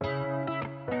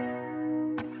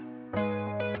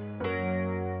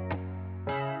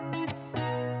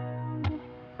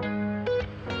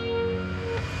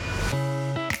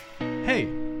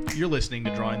You're listening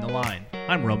to Drawing the Line.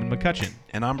 I'm Roman McCutcheon.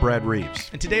 And I'm Brad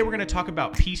Reeves. And today we're going to talk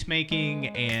about peacemaking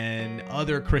and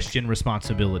other Christian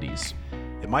responsibilities.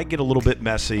 It might get a little bit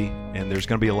messy, and there's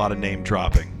going to be a lot of name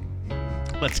dropping.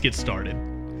 Let's get started.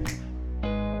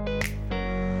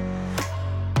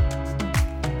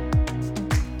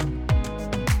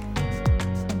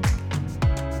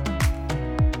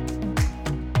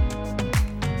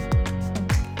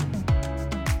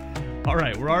 All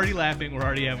right, we're already laughing. We're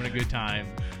already having a good time.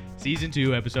 Season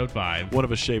 2, Episode 5. One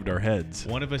of us shaved our heads.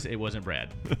 One of us, it wasn't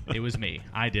Brad. It was me.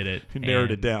 I did it. You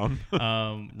narrowed it down.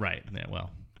 Right. Yeah,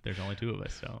 well, there's only 2 of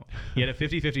us, so you had a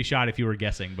 50-50 shot if you were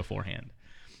guessing beforehand.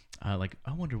 I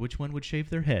wonder which one would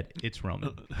shave their head. It's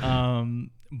Roman.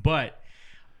 But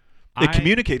it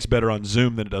communicates better on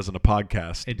Zoom than it does on a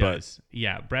podcast. It does.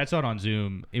 Yeah. Brad saw it on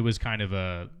Zoom. It was I kind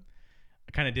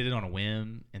of did it on a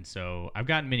whim, and so I've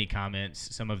gotten many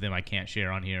comments. Some of them I can't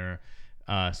share on here.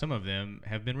 Some of them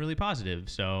have been really positive,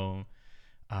 so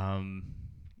I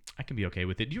can be okay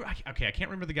with it. Okay, I can't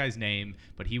remember the guy's name,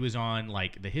 but he was on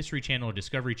like the History Channel or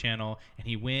Discovery Channel, and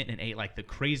he went and ate like the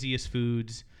craziest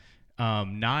foods.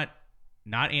 Not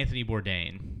Anthony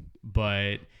Bourdain,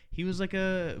 but he was like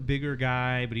a bigger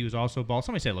guy, but he was also bald.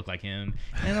 Somebody said it looked like him,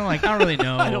 and I'm like, I don't really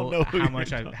know, I don't know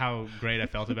how great I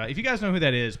felt about it. If you guys know who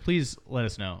that is, please let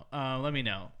us know. Let me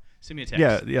know. Send me a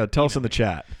text. Yeah. Tell us in the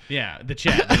chat. Yeah, the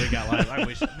chat that we got live. I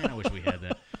wish we had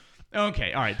that.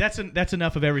 Okay, all right. That's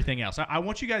enough of everything else. I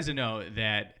want you guys to know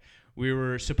that we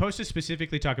were supposed to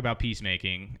specifically talk about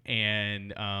peacemaking,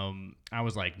 and I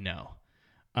was like, no.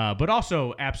 But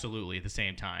also absolutely at the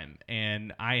same time.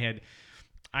 And I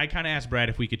kind of asked Brad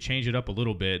if we could change it up a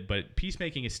little bit, but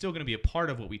peacemaking is still going to be a part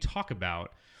of what we talk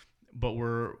about. But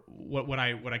what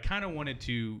I kind of wanted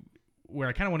to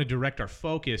direct our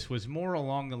focus was more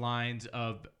along the lines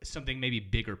of something maybe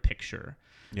bigger picture.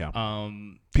 Yeah.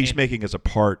 Peacemaking is a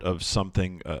part of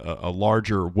something, a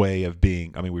larger way of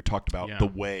being. I mean, we talked about the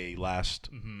way last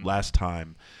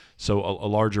time. So a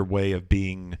larger way of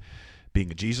being a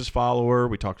Jesus follower.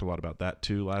 We talked a lot about that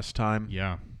too last time.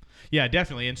 Yeah,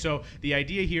 definitely. And so the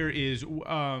idea here is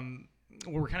what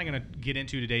we're kind of going to get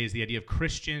into today is the idea of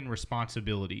Christian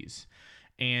responsibilities.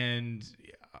 And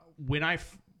when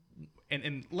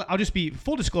and I'll just be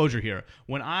full disclosure here.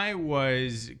 When I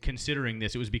was considering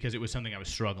this, it was because it was something I was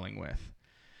struggling with.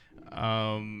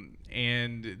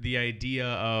 And the idea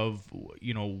of,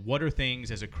 what are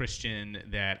things as a Christian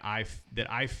that I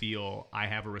feel I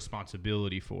have a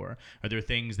responsibility for? Are there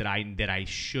things that I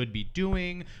should be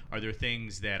doing? Are there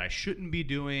things that I shouldn't be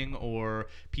doing, or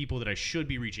people that I should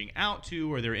be reaching out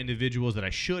to? Are there individuals that I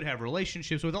should have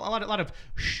relationships with? A lot of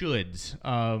shoulds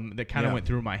that kind of went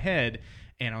through my head,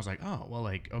 and I was like, oh,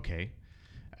 well, okay.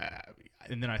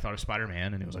 And then I thought of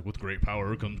Spider-Man, and it was like, with great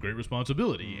power comes great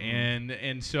responsibility.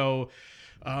 And so,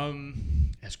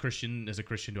 as a Christian,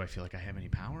 do I feel like I have any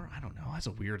power? I don't know. That's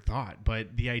a weird thought.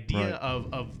 But the idea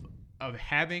of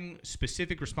having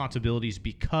specific responsibilities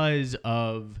because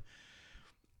of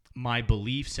my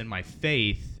beliefs and my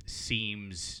faith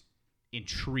seems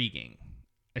intriguing,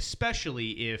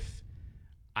 especially if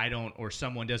I don't, or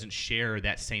someone doesn't share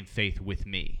that same faith with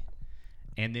me.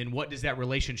 And then what does that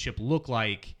relationship look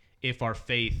like if our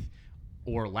faith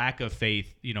or lack of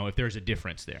faith, if there's a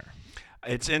difference there?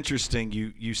 It's interesting.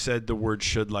 You said the word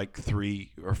should like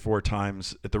 3 or 4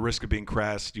 times. At the risk of being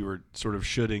crass, you were sort of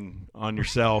shoulding on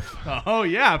yourself. Oh,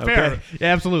 yeah, fair. Okay. Yeah,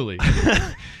 absolutely.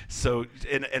 So,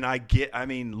 and I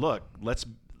mean, look,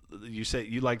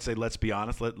 you like to say, let's be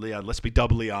honest. Let's be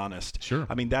doubly honest. Sure.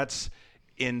 I mean, that's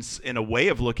in a way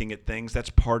of looking at things,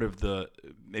 that's part of the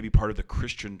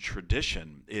Christian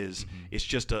tradition is it's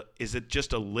just is it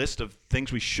just a list of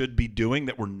things we should be doing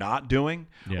that we're not doing,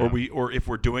 or if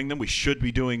we're doing them we should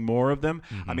be doing more of them.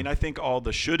 I mean, I think all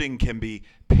the shoulding can be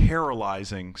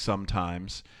paralyzing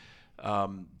sometimes.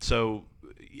 So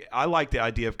I like the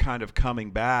idea of kind of coming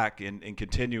back and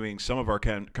continuing some of our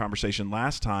conversation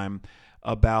last time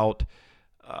about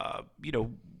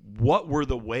what were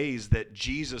the ways that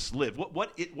Jesus lived?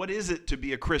 What is it to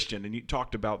be a Christian? And you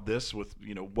talked about this with,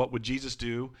 what would Jesus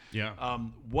do? Yeah.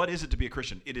 What is it to be a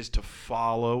Christian? It is to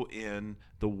follow in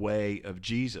the way of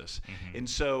Jesus. And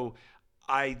so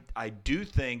I do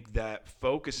think that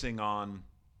focusing on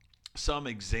some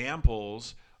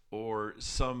examples or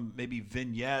some maybe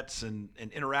vignettes and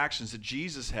interactions that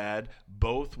Jesus had,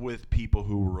 both with people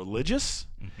who were religious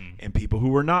and people who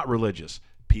were not religious,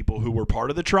 people who were part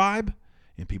of the tribe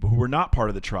and people who were not part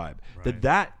of the tribe,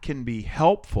 that can be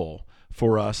helpful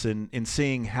for us in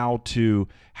seeing how to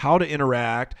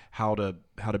interact, how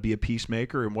to be a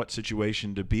peacemaker, in what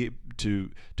situation to be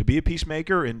a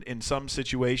peacemaker. In some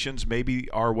situations,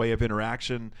 maybe our way of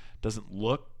interaction doesn't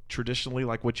look traditionally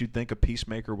like what you'd think a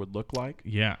peacemaker would look like?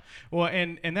 Yeah. Well,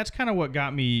 and that's kind of what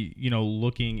got me,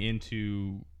 looking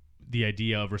into the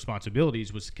idea of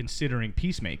responsibilities, was considering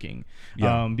peacemaking.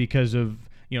 Yeah. Because of,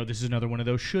 this is another one of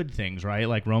those should things, right?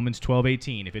 Like Romans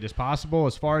 12:18, if it is possible,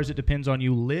 as far as it depends on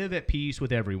you, live at peace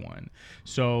with everyone.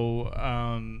 So,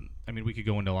 we could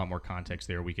go into a lot more context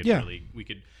there. We could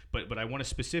but I want to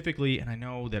specifically, and I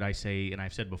know that I say, and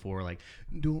I've said before, like,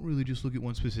 don't really just look at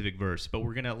one specific verse, but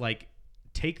we're going to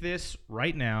take this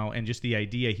right now and just the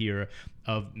idea here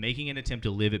of making an attempt to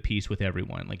live at peace with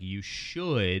everyone. Like, you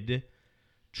should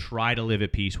try to live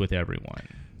at peace with everyone.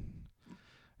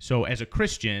 So as a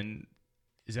Christian,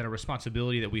 is that a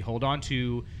responsibility that we hold on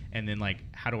to? And then,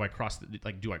 how do I cross?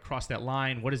 Do I cross that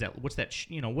line? What is that? What's that?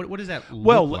 What does that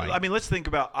look like? Let's think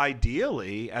about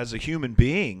ideally as a human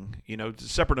being.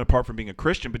 Separate and apart from being a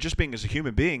Christian, but just being as a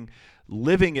human being,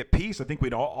 living at peace. I think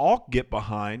we'd all get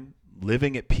behind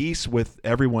living at peace with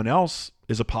everyone else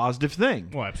is a positive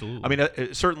thing. Well,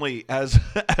 absolutely. Certainly as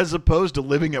opposed to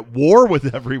living at war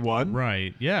with everyone.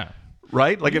 Right. Yeah.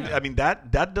 Right.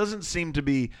 That doesn't seem to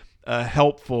be a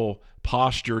helpful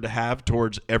posture to have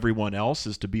towards everyone else,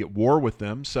 is to be at war with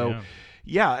them. So,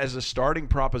 as a starting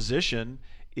proposition,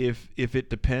 if it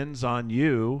depends on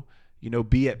you,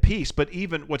 be at peace. But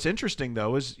even what's interesting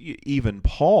though is even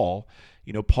Paul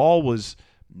was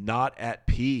not at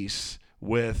peace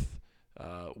with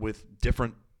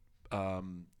different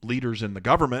leaders in the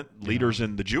government, leaders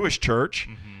in the Jewish church.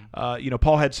 Mm-hmm.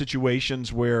 Paul had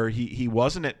situations where he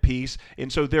wasn't at peace,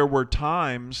 and so there were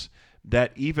times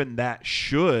that even that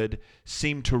should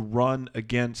seem to run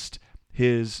against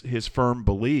his firm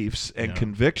beliefs and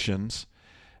convictions,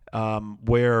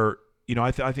 where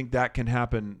I think that can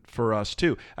happen for us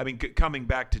too. Coming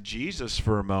back to Jesus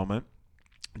for a moment,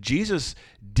 Jesus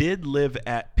did live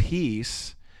at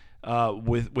peace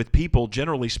with people,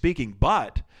 generally speaking,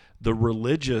 but the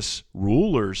religious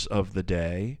rulers of the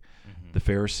day, the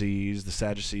Pharisees, the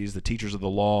Sadducees, the teachers of the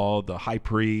law, the high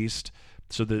priest,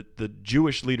 so the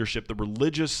Jewish leadership, the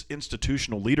religious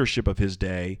institutional leadership of his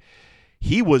day,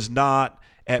 he was not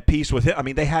at peace with him.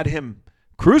 They had him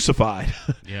crucified,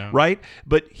 right?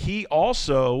 But he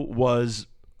also was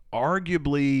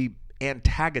arguably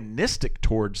antagonistic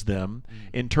towards them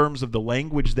in terms of the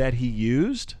language that he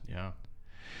used. Yeah.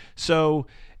 So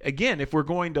again, if we're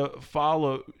going to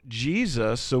follow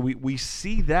Jesus, so we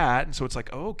see that, and so it's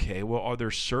like, okay, well, are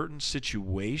there certain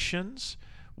situations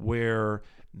where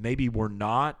maybe we're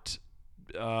not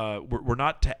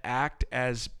to act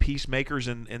as peacemakers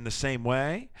in the same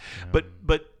way? Yeah.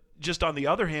 But just on the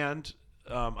other hand,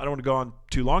 I don't want to go on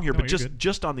too long here, but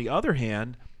just on the other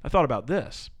hand, I thought about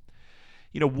this.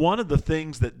 One of the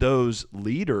things that those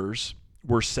leaders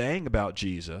were saying about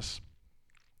Jesus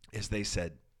is they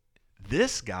said,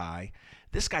 this guy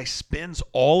spends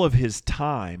all of his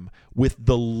time with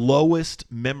the lowest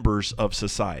members of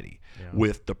society,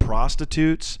 with the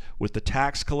prostitutes, with the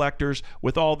tax collectors,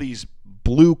 with all these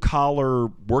blue-collar,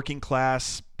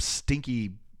 working-class,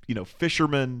 stinky,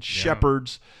 fishermen,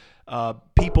 shepherds,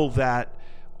 people that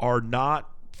are not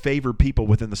favored people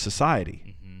within the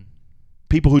society,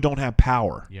 people who don't have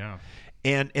power. Yeah.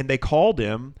 And they called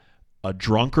him a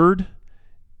drunkard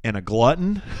and a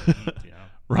glutton.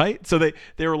 Right? So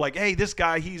they were like, hey, this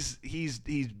guy, he's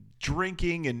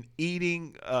drinking and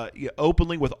eating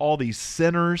openly with all these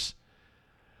sinners.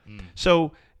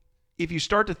 So if you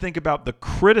start to think about the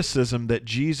criticism that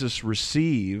Jesus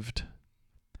received,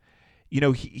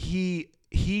 he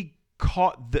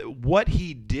caught what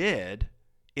he did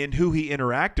and who he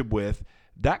interacted with,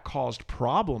 that caused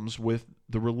problems with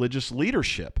the religious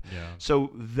leadership. Yeah.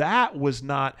 So that was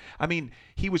not,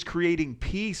 he was creating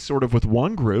peace sort of with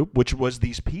one group, which was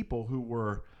these people who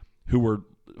were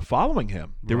following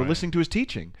him. They were listening to his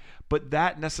teaching. But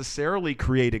that necessarily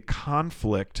created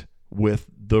conflict with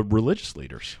the religious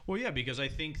leaders. Well, yeah, because I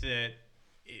think that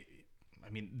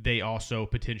they also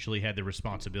potentially had the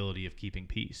responsibility of keeping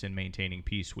peace and maintaining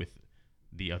peace with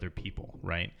the other people,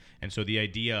 right? And so the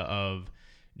idea of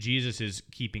Jesus is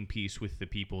keeping peace with the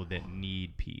people that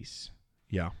need peace.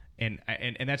 Yeah. And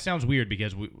that sounds weird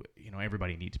because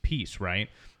everybody needs peace, right?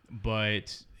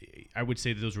 But I would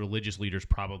say that those religious leaders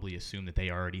probably assume that they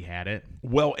already had it.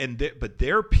 Well, but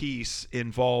their peace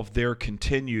involved their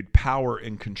continued power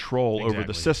and control over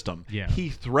the system. Yeah. He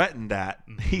threatened that.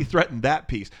 Mm-hmm. He threatened that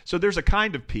peace. So there's a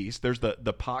kind of peace. There's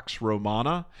the Pax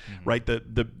Romana, right?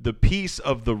 The peace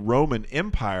of the Roman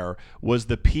Empire was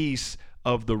the peace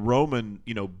of the Roman,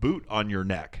 boot on your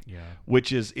neck,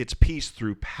 which is it's peace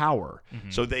through power. Mm-hmm.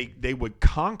 So they would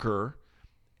conquer.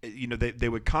 They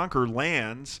would conquer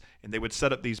lands, and they would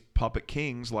set up these puppet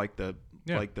kings like the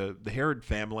Herod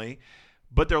family,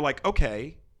 But they're like,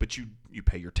 okay, but you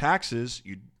pay your taxes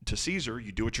to Caesar,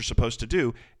 you do what you're supposed to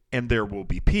do, and there will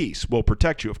be peace. We'll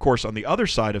protect you. Of course, on the other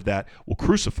side of that, we'll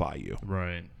crucify you.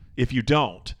 Right. If you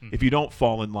don't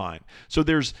fall in line. So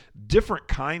there's different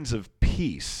kinds of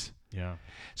peace. Yeah.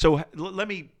 So let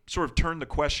me sort of turn the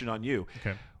question on you.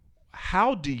 Okay.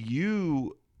 How do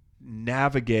you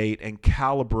navigate and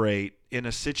calibrate in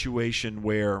a situation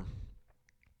where,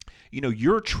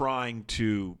 you're trying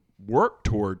to work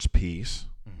towards peace,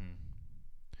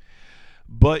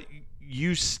 but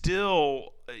you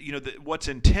still, what's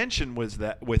in tension with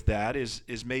that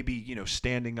is maybe,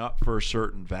 standing up for a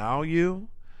certain value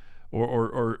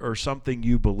or something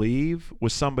you believe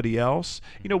with somebody else,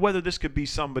 whether this could be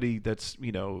somebody that's,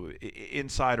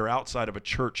 inside or outside of a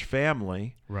church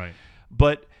family. Right.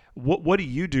 But what do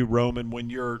you do, Roman, when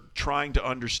you're trying to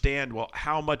understand, well,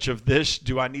 how much of this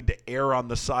do I need to err on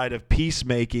the side of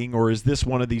peacemaking, or is this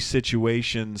one of these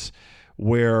situations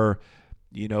where,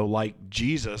 like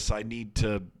Jesus, I need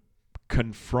to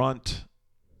confront,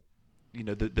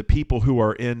 the people who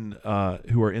are in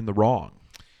the wrong?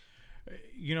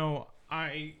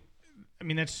 I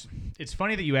mean, it's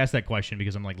funny that you asked that question,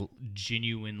 because I'm like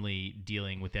genuinely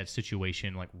dealing with that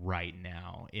situation like right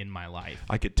now in my life.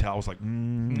 I could tell. I was like,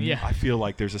 yeah, I feel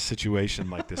like there's a situation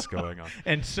like this going on.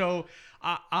 And so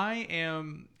I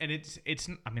am, and it's,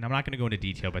 I mean, I'm not going to go into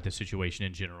detail about the situation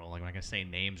in general. Like, I'm not going to say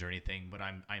names or anything, but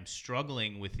I'm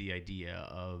struggling with the idea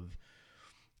of,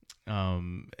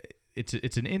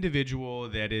 it's an individual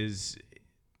that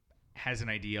has an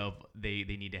idea of they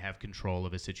need to have control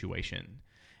of a situation.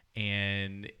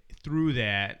 And through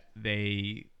that,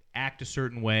 they act a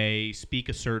certain way, speak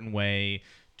a certain way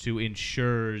to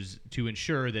ensure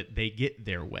that they get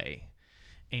their way.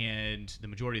 And the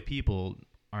majority of people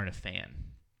aren't a fan.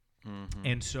 Mm-hmm.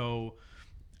 And so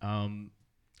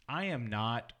I am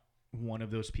not one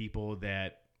of those people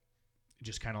that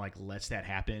just kind of like lets that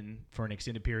happen for an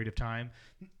extended period of time.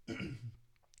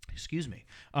 Excuse me.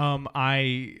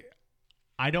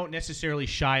 I don't necessarily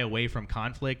shy away from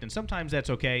conflict, and sometimes that's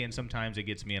okay, and sometimes it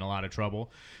gets me in a lot of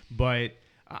trouble. But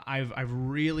I've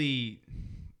really,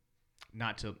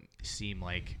 not to seem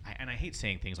like, and I hate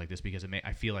saying things like this because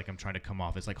I feel like I'm trying to come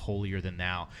off as like holier than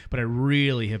thou, but I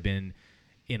really have been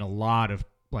in a lot of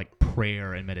like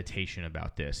prayer and meditation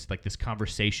about this, like this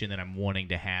conversation that I'm wanting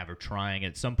to have or trying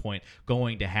at some point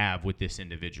going to have with this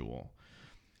individual.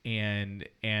 And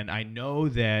I know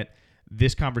that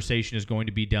this conversation is going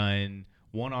to be done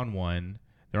one-on-one.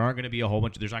 There aren't going to be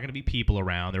there's not going to be people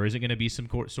around. There isn't going to be some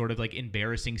sort of like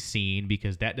embarrassing scene,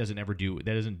 because that doesn't do any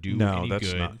good. No,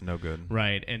 that's no good.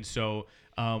 Right. And so,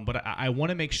 but I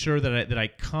want to make sure that I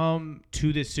come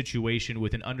to this situation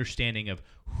with an understanding of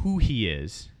who he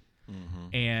is,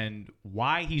 and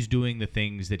why he's doing the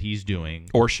things that he's doing.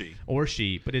 Or she.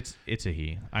 But it's a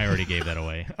he. I already gave that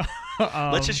away.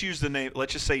 Let's just use the name.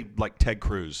 Let's just say like Ted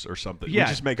Cruz or something. Yeah. We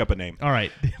just make up a name. All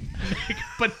right. Make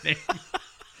up a name.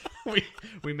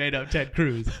 We made up Ted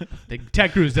Cruz.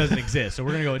 Ted Cruz doesn't exist, so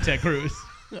we're going to go with Ted Cruz.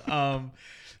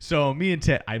 So me and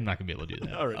Ted, I'm not going to be able to do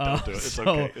that. All right, don't do it. It's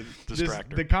okay. It's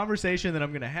distractor. The conversation that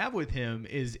I'm going to have with him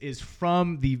is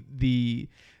from the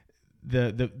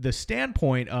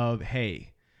standpoint of,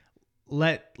 hey,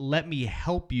 let me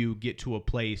help you get to a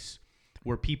place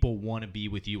where people want to be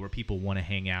with you, where people want to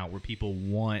hang out, where people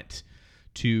want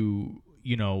to,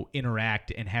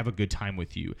 interact and have a good time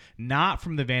with you. Not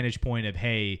from the vantage point of,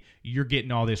 hey, you're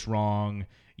getting all this wrong.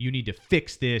 You need to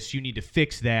fix this. You need to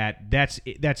fix that. That's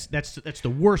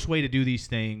the worst way to do these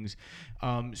things.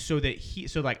 So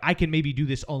I can maybe do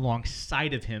this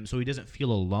alongside of him, so he doesn't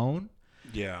feel alone.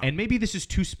 Yeah. And maybe this is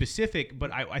too specific,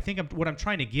 but I think what I'm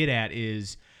trying to get at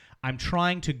is I'm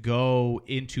trying to go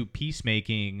into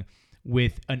peacemaking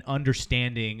with an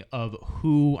understanding of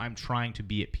who I'm trying to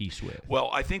be at peace with.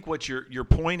 Well, I think what you're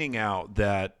pointing out,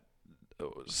 that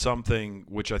something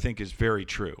which I think is very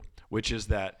true, which is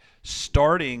that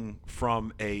starting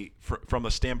from a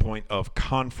standpoint of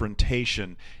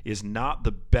confrontation is not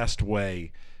the best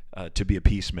way to be a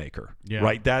peacemaker,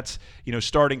 right? That's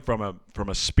starting from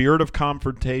a spirit of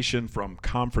confrontation, from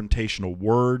confrontational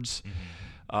words,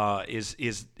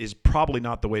 is probably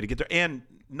not the way to get there, and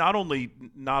not only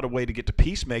not a way to get to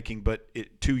peacemaking, but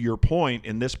to your point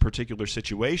in this particular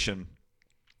situation,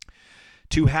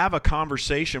 to have a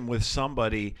conversation with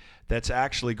somebody that's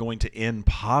actually going to end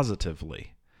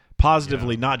positively,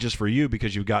 not just for you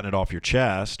because you've gotten it off your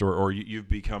chest, or you've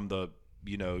become the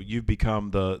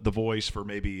voice for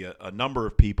maybe a number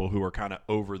of people who are kind of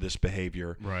over this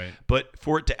behavior, right? But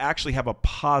for it to actually have a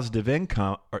positive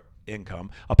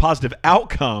income, a positive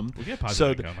outcome. We get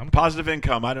positive income. Positive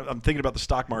income. I'm thinking about the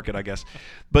stock market, I guess.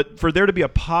 But for there to be a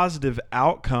positive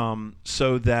outcome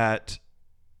so that,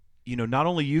 not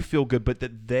only you feel good, but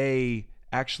that they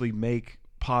actually make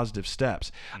positive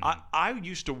steps. Mm-hmm. I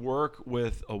used to work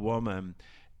with a woman,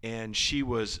 and she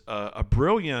was a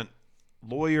brilliant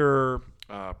lawyer,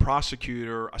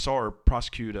 prosecutor. I saw her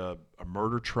prosecute a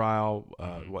murder trial,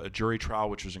 a jury trial,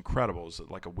 which was incredible. It was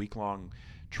like a week-long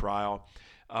trial.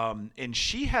 And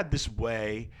she had this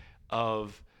way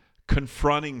of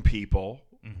confronting people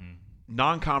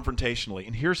non-confrontationally.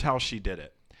 And here's how she did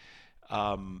it.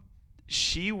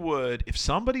 She would, if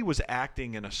somebody was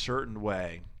acting in a certain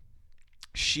way,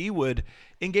 she would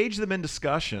engage them in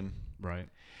discussion. Right.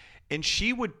 And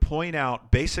she would point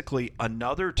out basically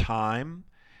another time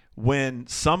when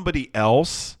somebody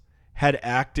else had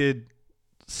acted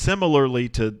similarly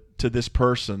to this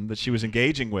person that she was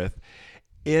engaging with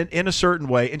in a certain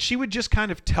way, and she would just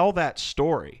kind of tell that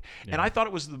story. Yeah. And I thought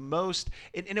it was the most,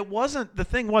 and it wasn't, the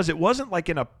thing was, it wasn't like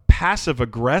in a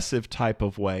passive-aggressive type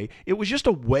of way. It was just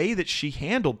a way that she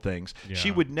handled things. Yeah.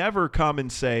 She would never come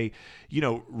and say,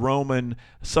 Roman,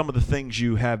 some of the things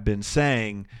you have been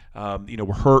saying,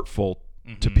 were hurtful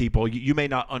to people. You may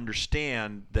not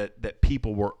understand that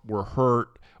people were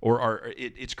hurt, or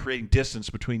it's creating distance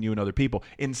between you and other people.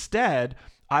 Instead,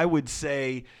 I would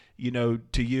say,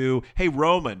 to you, hey,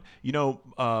 Roman,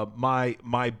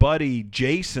 my buddy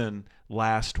Jason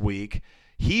last week,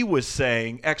 he was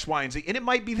saying X, Y, and Z, and it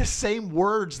might be the same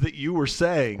words that you were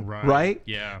saying, right?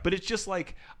 Yeah. But it's just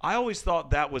like, I always thought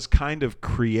that was kind of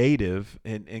creative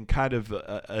and kind of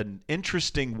an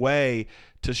interesting way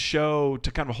to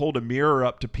kind of hold a mirror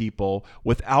up to people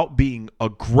without being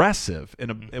aggressive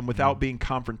and without being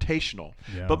confrontational.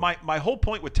 Yeah. But my whole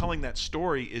point with telling that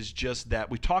story is just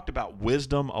that we talked about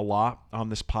wisdom a lot on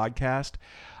this podcast.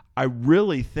 I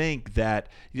really think that,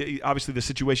 obviously the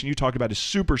situation you talked about is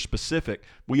super specific.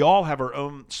 We all have our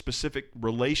own specific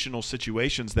relational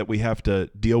situations that we have to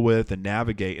deal with and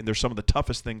navigate, and they're some of the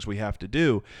toughest things we have to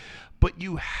do. But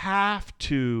you have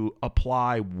to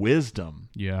apply wisdom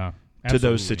to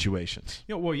those situations.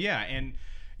 Well, yeah. And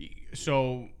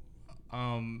so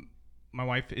my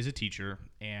wife is a teacher,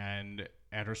 and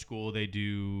at her school they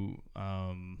do,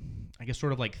 I guess,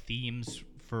 sort of like themes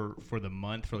for the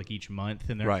month, for like each month,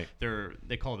 and they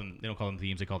don't call them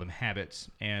themes, they call them habits.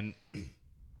 And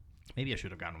maybe I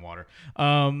should have gotten water.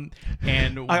 And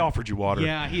I offered you water.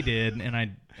 Yeah, he did, and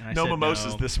I no said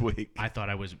mimosas no. This week. I thought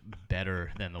I was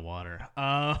better than the water.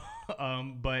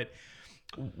 But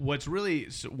what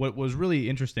was really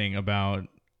interesting about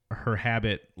her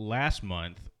habit last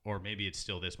month, or maybe it's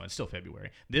still this month, still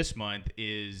February. This month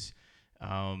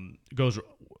goes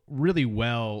really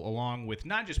well along with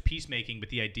not just peacemaking, but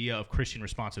the idea of Christian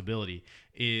responsibility.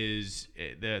 Is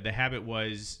the habit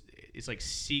was, it's like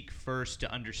seek first to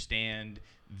understand,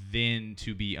 then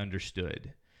to be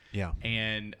understood. Yeah.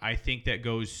 And I think that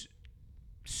goes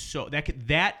so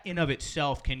that in of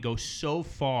itself can go so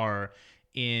far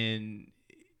in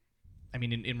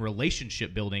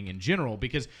relationship building in general,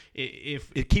 because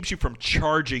if it keeps you from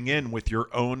charging in with your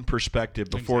own perspective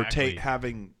before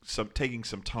taking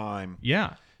some time.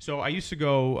 Yeah. So I used to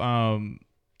go on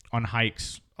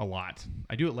hikes a lot.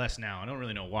 I do it less now. I don't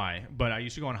really know why, but I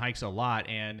used to go on hikes a lot.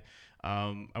 And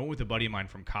I went with a buddy of mine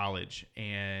from college,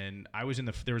 and I was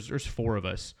there's four of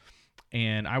us,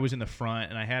 and I was in the front,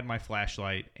 and I had my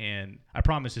flashlight, and I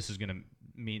promise this is going to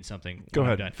mean something. Go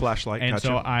ahead. Flashlight. And gotcha.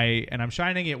 so I'm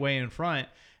shining it way in front,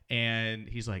 and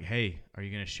he's like, "Hey, are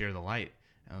you going to share the light?"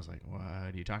 And I was like, "What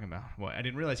are you talking about?" Well, I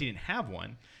didn't realize he didn't have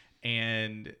one.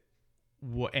 And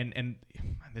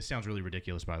this sounds really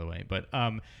ridiculous, by the way, but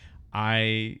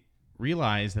I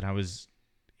realized that I was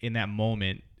in that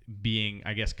moment being,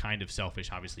 I guess, kind of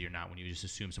selfish. Obviously, you're not when you just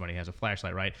assume somebody has a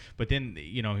flashlight, right? But then,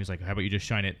 he was like, "How about you just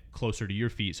shine it closer to your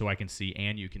feet so I can see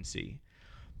and you can see?"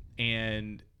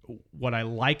 And what I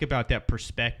like about that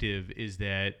perspective is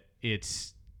that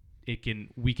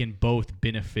we can both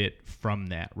benefit from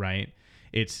that, right?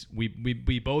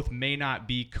 We both may not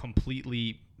be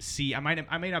completely I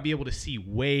may not be able to see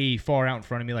way far out in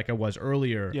front of me like I was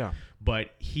earlier. Yeah.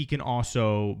 But he can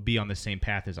also be on the same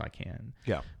path as I can.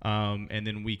 Yeah. And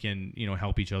then we can,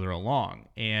 help each other along.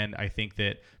 And I think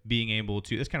that being able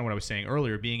to, that's kind of what I was saying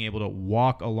earlier, being able to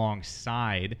walk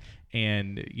alongside,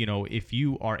 and, if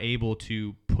you are able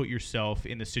to put yourself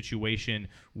in the situation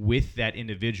with that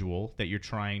individual that you're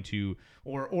trying to,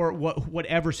 or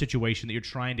whatever situation that you're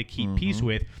trying to keep peace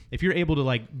with, if you're able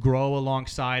to grow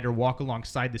alongside or walk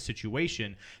alongside the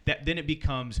situation, then it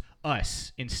becomes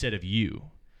us instead of you.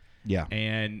 Yeah.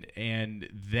 And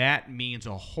that means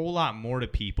a whole lot more to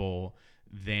people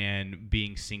than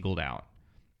being singled out.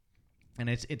 And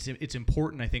it's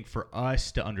important, I think, for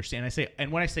us to understand.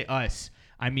 And when I say us,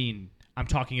 I mean I'm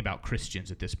talking about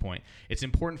Christians at this point. It's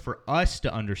important for us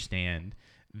to understand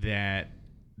that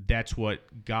that's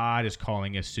what God is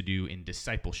calling us to do in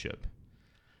discipleship.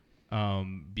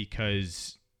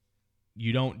 Because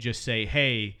you don't just say,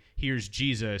 "Hey, here's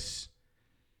Jesus,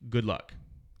 good luck,"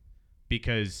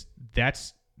 because they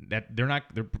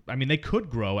could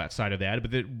grow outside of that,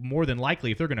 but more than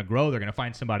likely, if they're going to grow, they're going to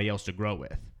find somebody else to grow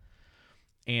with.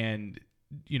 And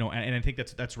and I think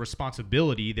that's a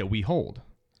responsibility that we hold,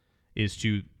 is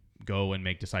to go and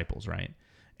make disciples, right?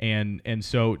 And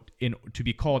so to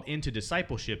be called into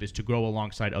discipleship is to grow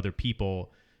alongside other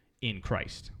people in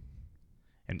Christ.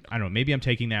 And I don't know, maybe I'm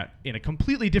taking that in a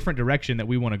completely different direction that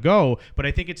we want to go, but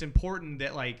I think it's important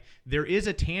that there is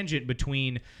a tangent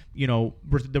between,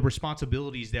 the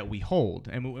responsibilities that we hold.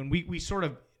 And we sort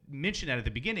of mentioned that at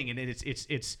the beginning, and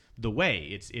it's the way.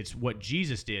 It's what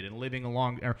Jesus did, and living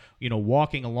along, or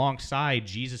walking alongside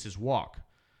Jesus's walk.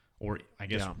 Or I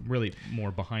guess really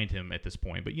more behind him at this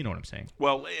point, but you know what I'm saying.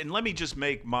 Well, and let me just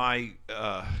make my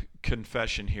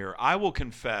confession here. I will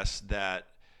confess that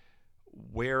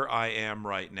where I am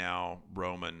right now,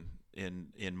 Roman,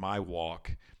 in my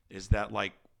walk, is that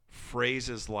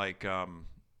phrases like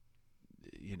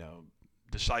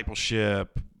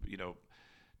discipleship,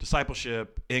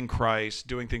 discipleship in Christ,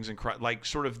 doing things in Christ,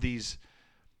 sort of these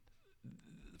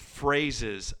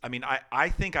phrases. I mean, I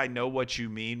think I know what you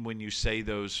mean when you say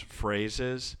those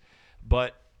phrases,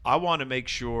 but I want to make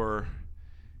sure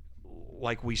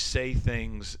we say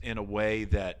things in a way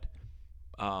that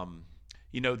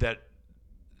that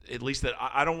at least that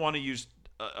I don't want to use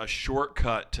a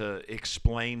shortcut to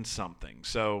explain something.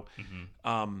 So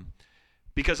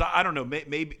because I don't know,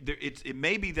 maybe it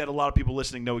may be that a lot of people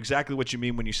listening know exactly what you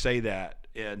mean when you say that,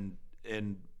 and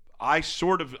I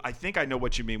think I know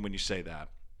what you mean when you say that.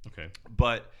 Okay.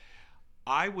 But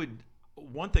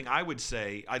one thing I would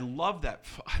say, I love that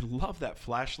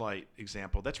flashlight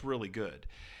example. That's really good.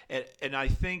 And I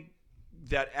think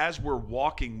that as we're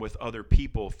walking with other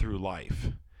people through life,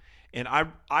 and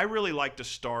I really like to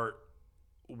start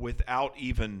without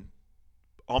even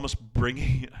almost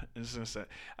bringing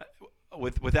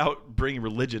without bringing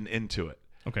religion into it.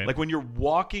 Okay. Like when you're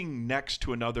walking next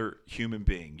to another human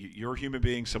being, you're a human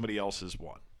being, somebody else is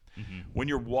one. Mm-hmm. When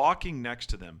you're walking next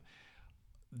to them,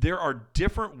 there are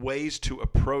different ways to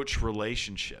approach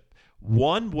relationship.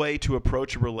 One way to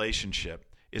approach a relationship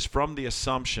is from the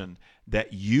assumption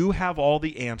that you have all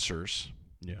the answers,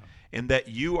 and that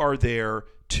you are there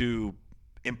to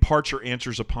impart your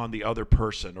answers upon the other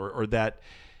person, or that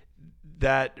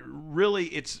really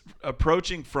it's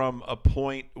approaching from a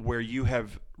point where you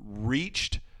have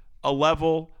reached a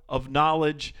level of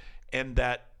knowledge, and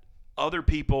that other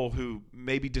people who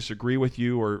maybe disagree with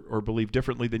you or believe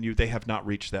differently than you, they have not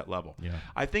reached that level. Yeah.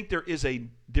 I think there's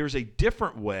a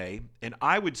different way, and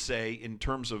I would say in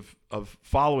terms of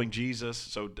following Jesus,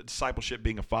 so discipleship,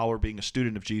 being a follower, being a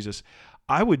student of Jesus,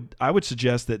 I would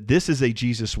suggest that this is a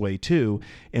Jesus way too,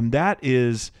 and that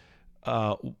is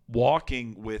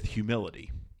walking with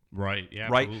humility. Right. Yeah.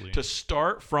 Right. Absolutely. To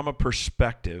start from a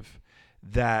perspective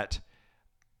that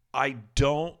I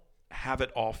don't have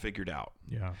it all figured out.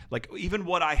 Yeah. Even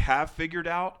what I have figured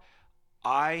out,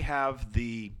 I have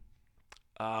the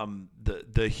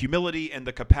humility and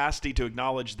the capacity to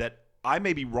acknowledge that I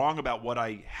may be wrong about what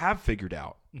I have figured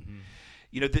out. Mm-hmm.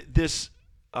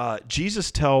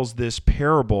 Jesus tells this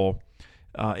parable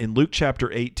in Luke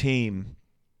chapter 18.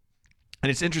 And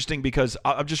it's interesting because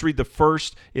I'll just read the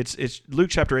first. It's Luke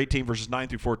chapter 18, verses 9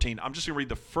 through 14. I'm just going to read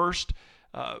the first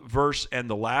verse and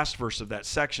the last verse of that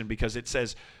section, because it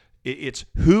says it's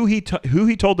who he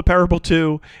told the parable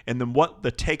to, and then what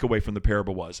the takeaway from the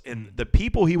parable was. And the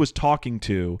people he was talking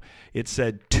to, it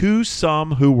said, to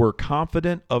some who were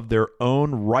confident of their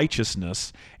own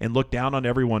righteousness and looked down on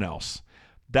everyone else.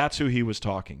 That's who he was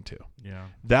talking to. Yeah.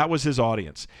 That was his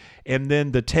audience. And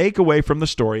then the takeaway from the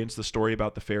story, it's the story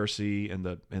about the Pharisee and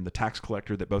the tax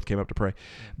collector that both came up to pray.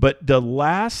 But the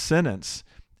last sentence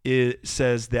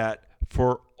says that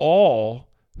for all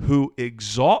who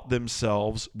exalt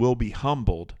themselves will be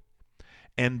humbled,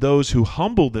 and those who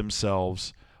humble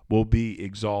themselves will be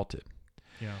exalted.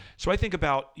 Yeah. So I think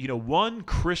about, one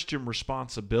Christian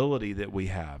responsibility that we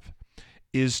have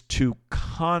is to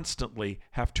constantly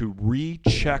have to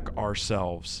recheck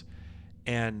ourselves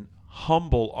and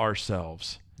humble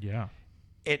ourselves. Yeah.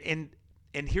 And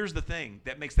here's the thing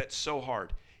that makes that so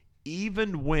hard.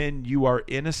 Even when you are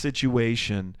in a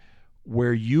situation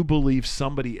where you believe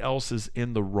somebody else is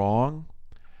in the wrong,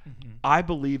 I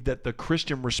believe that the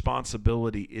Christian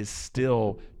responsibility is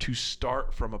still to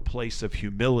start from a place of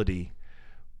humility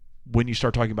when you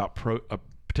start talking about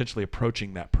potentially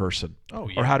approaching that person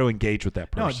or how to engage with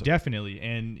that person. No, definitely.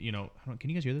 And, can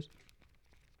you guys hear this?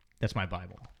 That's my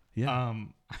Bible. Yeah.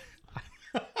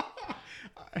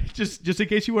 Just in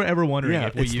case you were ever wondering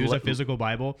if we use a physical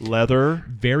Bible. Leather.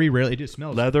 Very rarely. It just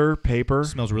smells. Leather, paper.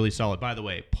 Smells really solid. By the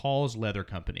way, Paul's Leather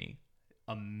Company,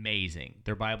 amazing.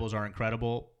 Their Bibles are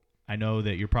incredible. I know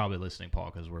that you're probably listening,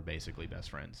 Paul, because we're basically best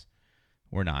friends.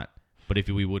 We're not. But if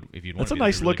you'd want that's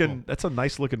a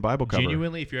nice looking Bible cover.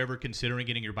 Genuinely, if you're ever considering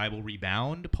getting your Bible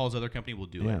rebound, Paul's Leather Company will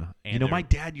do it. And my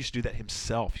dad used to do that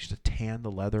himself. He used to tan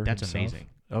the leather. That's himself. Amazing.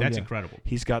 That's incredible.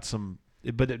 He's got some,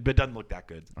 but it doesn't look that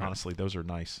good. Honestly, those are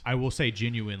nice. I will say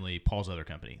genuinely, Paul's Leather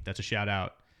Company. That's a shout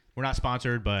out. We're not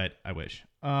sponsored, but I wish.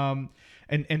 And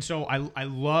so I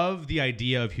love the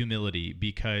idea of humility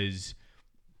because,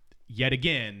 yet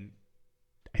again,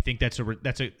 I think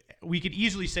we could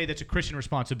easily say that's a Christian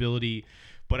responsibility,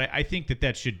 but I think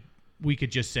we could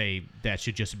just say that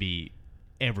should just be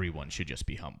everyone should just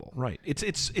be humble. Right.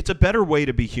 It's a better way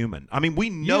to be human. I mean, we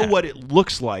know what it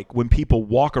looks like when people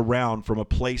walk around from a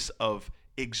place of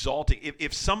exalting.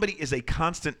 If somebody is a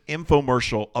constant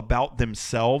infomercial about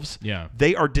themselves,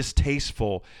 they are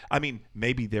distasteful. I mean,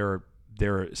 maybe they're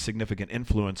a significant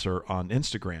influencer on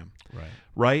Instagram.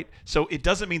 Right? So it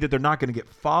doesn't mean that they're not going to get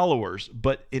followers,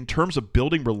 but in terms of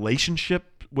building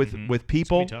relationship with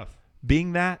people,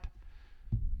 being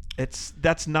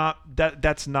that's not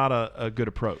a good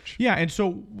approach. Yeah, and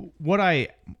so what I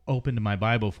opened my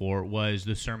Bible for was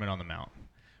the Sermon on the Mount,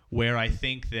 where I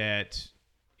think that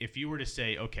if you were to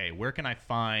say, okay, where can I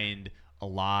find a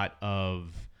lot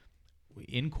of,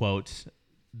 in quotes,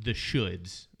 the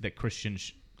shoulds that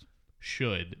Christians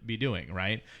should be doing,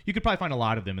 right? You could probably find a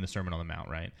lot of them in the Sermon on the Mount,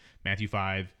 right? Matthew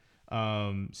 5,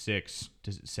 6,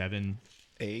 7,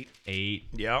 8.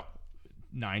 Yep.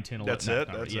 9, 10, 11. That's it.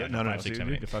 That's it. No, 5, 6,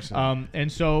 7, 8.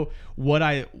 And so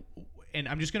and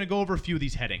I'm just going to go over a few of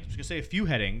these headings. I'm just going to say a few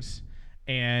headings,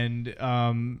 and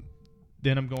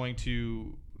then I'm going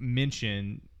to I'm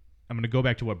going to go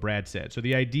back to what Brad said. So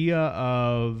the idea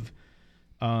of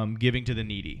giving to the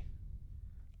needy,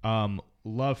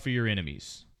 love for your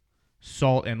enemies,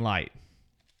 salt and light,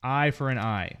 eye for an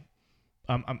eye,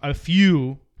 a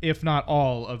few, if not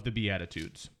all, of the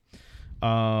Beatitudes.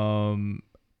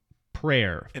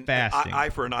 Prayer, and fasting. Eye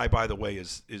for an eye, by the way,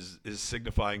 is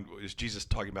signifying, is Jesus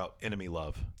talking about enemy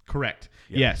love? Correct.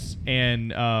 Yeah. Yes.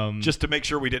 And just to make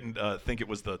sure we didn't think it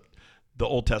was the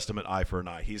Old Testament eye for an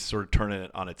eye. He's sort of turning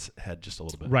it on its head just a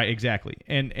little bit. Right, exactly.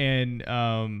 And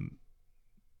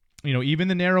even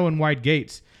the narrow and wide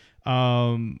gates,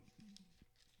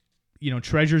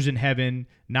 treasures in heaven,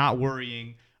 not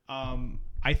worrying.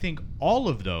 I think all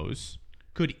of those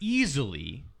could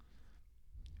easily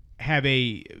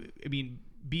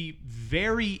be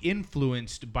very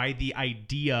influenced by the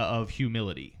idea of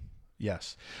humility.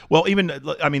 Yes. Well,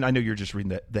 I know you're just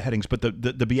reading the headings, but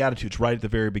the Beatitudes right at the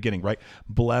very beginning, right?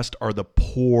 Blessed are the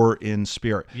poor in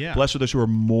spirit. Yeah. Blessed are those who are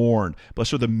mourned.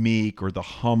 Blessed are the meek or the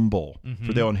humble,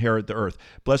 for they'll inherit the earth.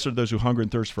 Blessed are those who hunger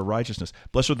and thirst for righteousness.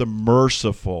 Blessed are the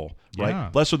merciful, right? Yeah.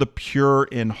 Blessed are the pure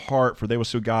in heart, for they will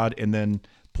see God. And then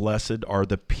blessed are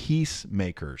the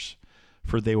peacemakers,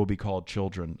 for they will be called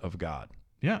children of God.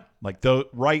 Yeah. Like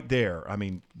right there. I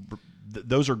mean,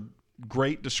 those are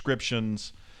great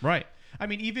descriptions. Right. I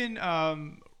mean, even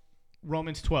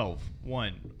Romans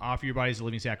 12:1, offer your bodies as a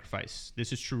living sacrifice.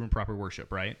 This is true and proper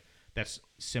worship, right? That's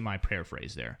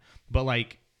semi-paraphrase there. But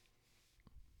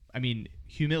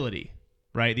humility,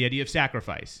 right? The idea of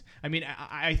sacrifice. I mean,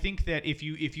 I think that if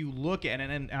you look at,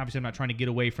 and obviously I'm not trying to get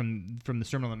away from the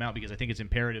Sermon on the Mount, because I think it's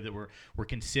imperative that we're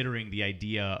considering the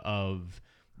idea of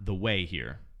the way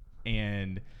here.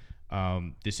 And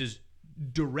this is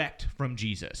direct from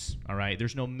Jesus, all right?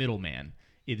 There's no middleman.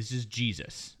 This is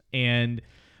Jesus, and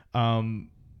one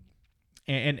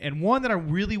that I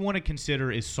really want to consider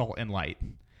is salt and light,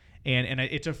 and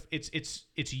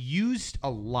it's used a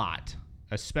lot,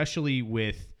 especially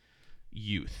with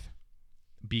youth,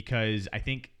 because I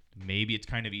think maybe it's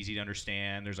kind of easy to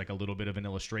understand. There's like a little bit of an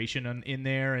illustration in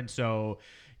there, and so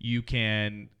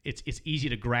it's easy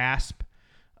to grasp.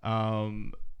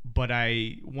 But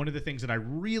one of the things that I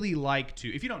really like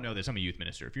to, if you don't know this, I'm a youth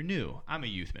minister. If you're new, I'm a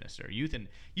youth minister. Youth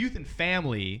and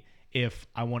family, if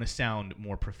I want to sound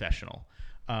more professional,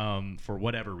 for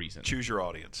whatever reason. Choose your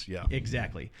audience. Yeah.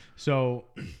 Exactly. So,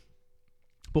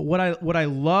 but what I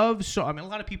love, a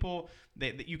lot of people,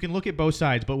 you can look at both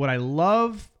sides, but what I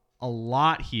love a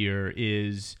lot here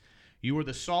is you are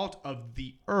the salt of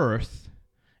the earth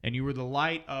and you are the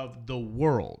light of the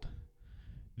world.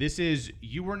 This is,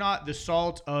 you are not the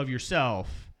salt of yourself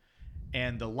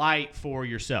and the light for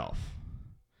yourself.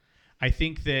 I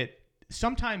think that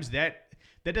sometimes that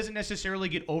doesn't necessarily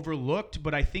get overlooked,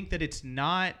 but I think that it's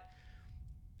not.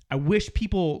 I wish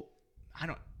people,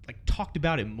 talked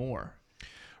about it more.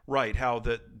 Right. How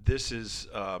that this is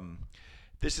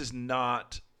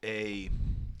not a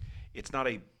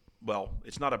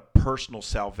personal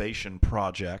salvation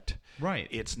project. Right.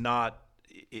 It's not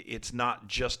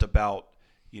just about,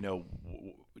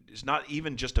 it's not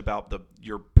even just about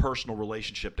your personal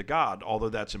relationship to God, although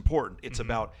that's important. It's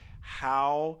about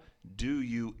how do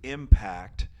you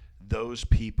impact those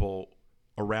people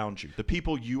around you, the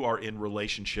people you are in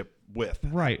relationship with.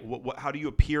 Right. How do you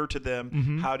appear to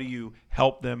them? How do you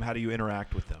help them? How do you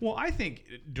interact with them? Well, I think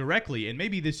directly, and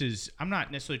maybe this is, I'm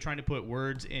not necessarily trying to put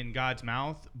words in God's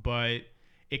mouth, but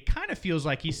it kind of feels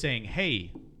like he's saying,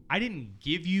 hey, I didn't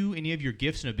give you any of your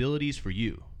gifts and abilities for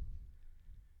you.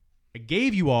 I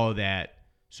gave you all of that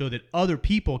so that other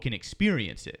people can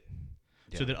experience it.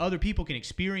 Yeah. So that other people can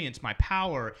experience my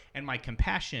power and my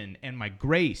compassion and my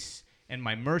grace and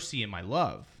my mercy and my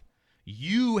love.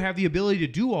 You have the ability to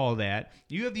do all that.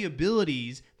 You have the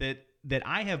abilities that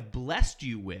I have blessed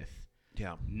you with.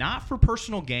 Yeah. Not for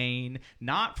personal gain,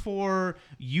 not for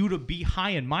you to be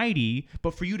high and mighty,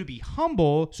 but for you to be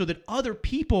humble so that other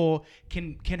people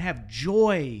can have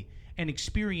joy and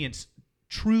experience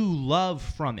true love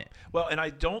from it. Well, and I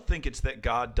don't think it's that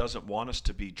God doesn't want us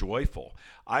to be joyful.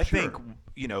 I think,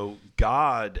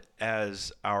 God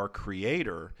as our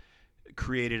creator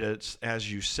created us, as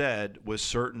you said, with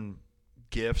certain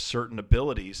gifts, certain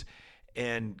abilities,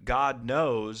 and God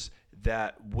knows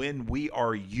that when we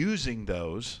are using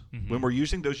those, when we're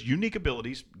using those unique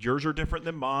abilities, yours are different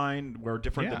than mine, we're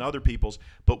different than other people's,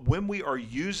 but when we are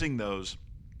using those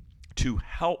to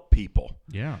help people,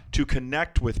 to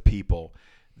connect with people,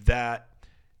 that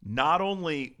not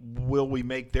only will we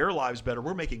make their lives better,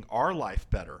 we're making our life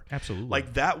better. Absolutely.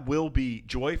 Like, that will be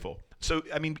joyful. So,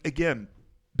 I mean, again,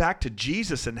 back to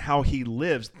Jesus and how he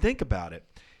lives, think about it.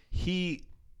 He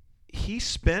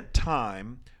spent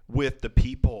time with the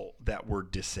people that were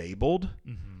disabled,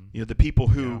 the people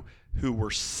who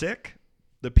were sick,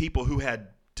 the people who had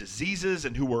diseases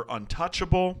and who were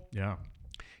untouchable. Yeah.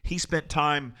 He spent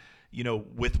time,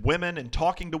 with women and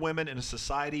talking to women in a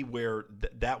society where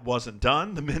that wasn't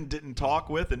done. The men didn't talk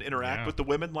with and interact with the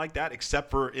women like that, except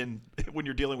for when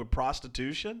you're dealing with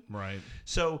prostitution. Right.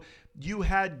 So you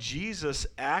had Jesus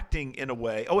acting in a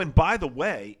way. Oh, and by the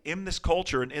way, in this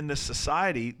culture and in this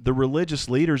society, the religious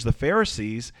leaders, the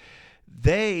Pharisees,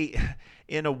 they,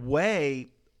 in a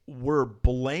way, were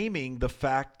blaming the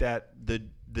fact that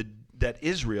that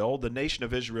Israel, the nation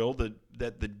of Israel,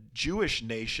 that the Jewish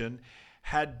nation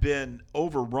had been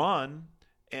overrun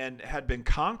and had been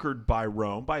conquered by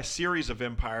Rome, by a series of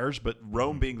empires, but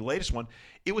Rome being the latest one.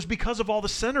 It was because of all the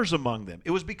sinners among them.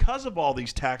 It was because of all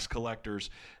these tax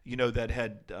collectors, that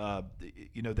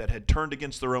had turned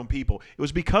against their own people. It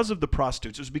was because of the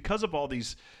prostitutes. It was because of all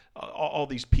these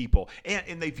people,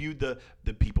 and they viewed the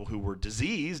people who were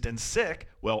diseased and sick.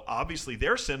 Well, obviously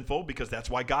they're sinful because that's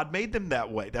why God made them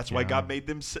that way. That's why God made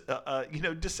them,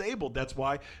 disabled. That's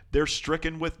why they're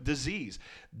stricken with disease.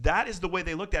 That is the way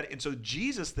they looked at it. And so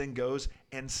Jesus then goes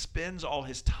and spends all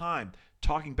his time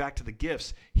talking back to the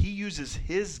gifts. He uses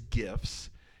his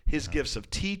gifts of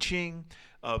teaching,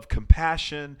 of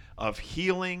compassion, of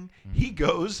healing. He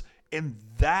goes, and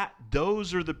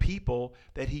those are the people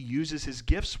that he uses his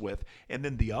gifts with. And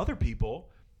then the other people,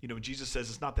 Jesus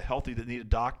says it's not the healthy that need a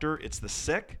doctor, it's the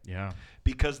sick. Yeah.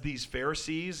 Because these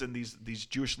Pharisees and these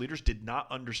Jewish leaders did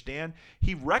not understand.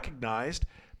 He recognized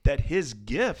that his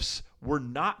gifts were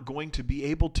not going to be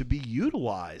able to be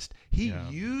utilized. He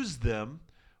used them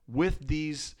with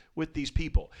these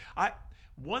people.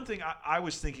 One thing I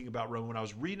was thinking about, Roman, when I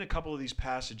was reading a couple of these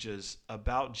passages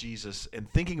about Jesus and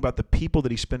thinking about the people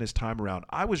that he spent his time around,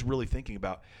 I was really thinking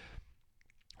about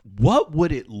what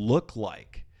would it look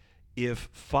like if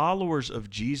followers of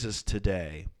Jesus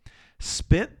today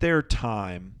spent their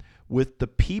time with the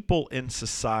people in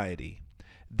society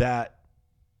that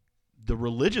the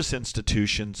religious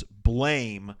institutions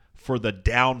blame for the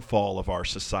downfall of our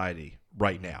society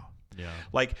right now. Yeah.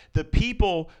 Like the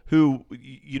people who,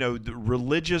 the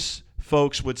religious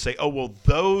folks would say, oh, well,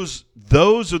 those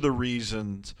are the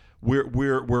reasons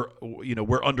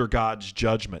we're under God's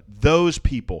judgment. Those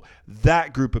people,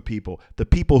 that group of people, the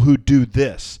people who do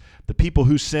this, the people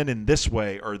who sin in this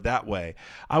way or that way.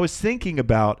 I was thinking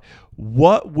about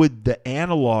what would the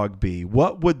analog be?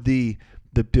 What would the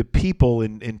people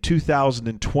in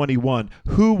 2021,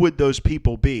 who would those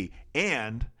people be?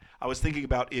 And I was thinking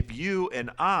about if you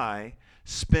and I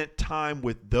spent time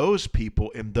with those people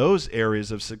in those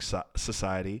areas of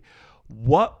society,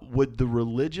 what would the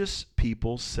religious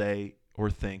people say or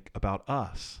think about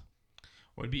us?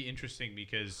 Well, it'd be interesting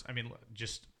because, I mean,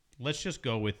 let's just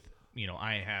go with,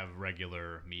 I have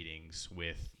regular meetings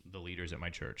with the leaders at my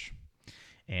church.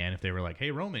 And if they were like,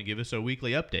 hey, Roman, give us a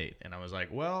weekly update. And I was like,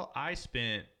 well, I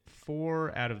spent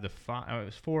 4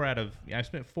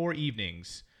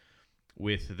 evenings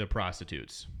with the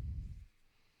prostitutes.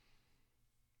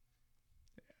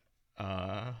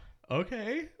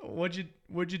 Okay. What'd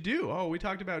you do? Oh, we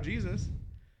talked about Jesus.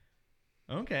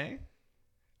 Okay.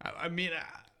 I mean,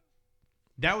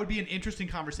 that would be an interesting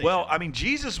conversation. Well, I mean,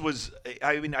 Jesus was,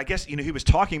 I guess, he was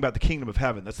talking about the kingdom of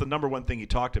heaven. That's the number one thing he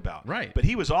talked about. Right. But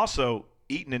he was also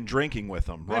eating and drinking with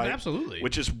them, right? Yeah, absolutely.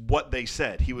 Which is what they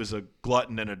said. He was a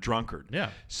glutton and a drunkard. Yeah.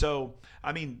 So,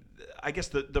 I mean, I guess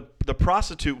the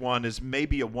prostitute one is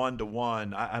maybe a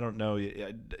 1-to-1. I don't know.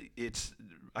 It's,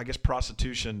 I guess,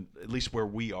 prostitution, at least where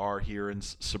we are here in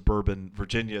suburban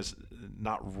Virginia, is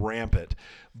not rampant.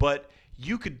 But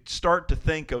you could start to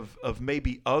think of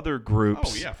maybe other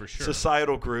groups, oh, yeah, for sure,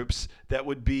 societal groups that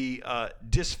would be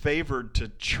disfavored to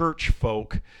church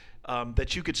folk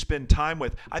that you could spend time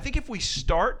with. I think if we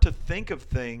start to think of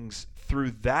things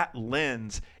through that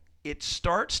lens, it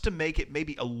starts to make it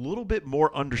maybe a little bit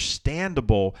more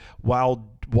understandable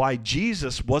why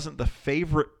Jesus wasn't the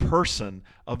favorite person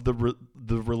of the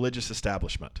religious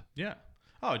establishment. Yeah.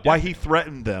 Oh, definitely. Why he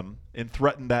threatened them and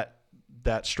threatened that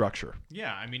structure.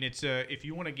 Yeah, I mean, it's if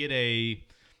you want to get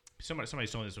somebody's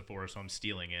told me this before, so I'm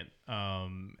stealing it.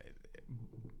 And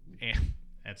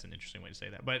that's an interesting way to say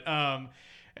that, but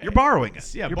you're borrowing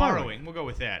it. Yeah, you're borrowing. We'll go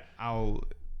with that.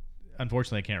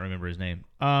 Unfortunately, I can't remember his name,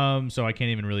 so I can't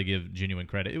even really give genuine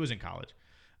credit. It was in college,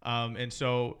 and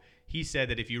so he said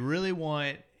that if you really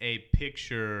want a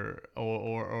picture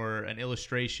or an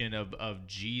illustration of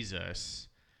Jesus,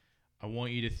 I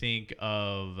want you to think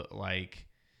of like.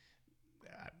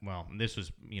 Well, this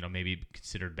was, maybe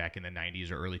considered back in the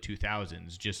 90s or early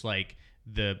 2000s, just like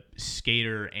the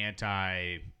skater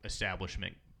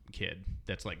anti-establishment kid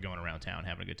that's like going around town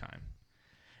having a good time.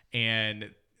 And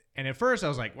at first I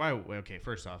was like, why? Okay,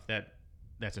 first off,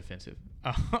 that's offensive.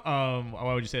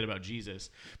 Why would you say that about Jesus?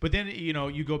 But then,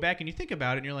 you go back and you think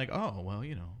about it and you're like, oh, well,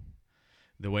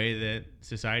 the way that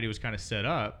society was kind of set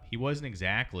up, he wasn't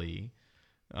exactly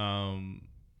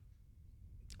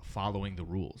following the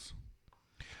rules.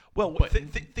 Well,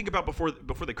 think about before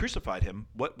they crucified him,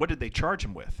 what did they charge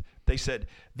him with? They said,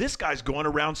 this guy's going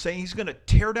around saying he's going to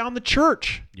tear down the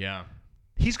church. Yeah.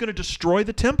 He's going to destroy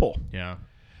the temple. Yeah.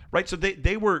 Right? So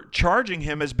they were charging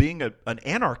him as being an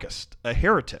anarchist, a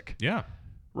heretic. Yeah.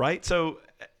 Right? So,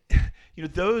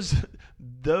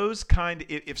 those kind,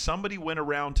 if somebody went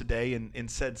around today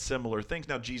and said similar things,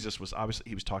 now Jesus was obviously,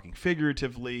 he was talking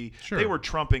figuratively. Sure. They were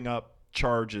trumping up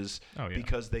charges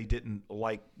because they didn't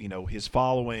like his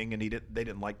following, and they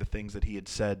didn't like the things that he had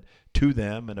said to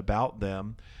them and about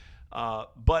them.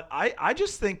 But I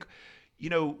just think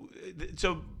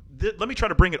let me try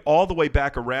to bring it all the way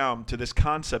back around to this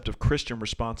concept of Christian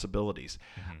responsibilities.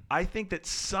 Mm-hmm. I think that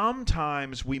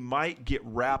sometimes we might get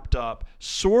wrapped up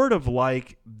sort of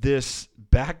like this,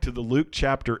 back to the Luke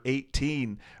chapter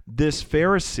 18, this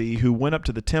Pharisee who went up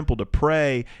to the temple to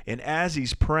pray, and as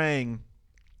he's praying,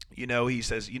 he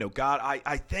says, God,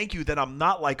 I thank you that I'm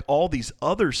not like all these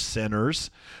other sinners,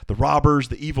 the robbers,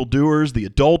 the evildoers, the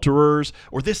adulterers,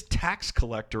 or this tax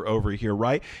collector over here,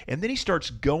 right? And then he starts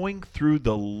going through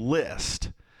the list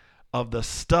of the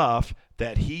stuff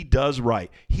that he does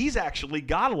right. He's actually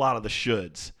got a lot of the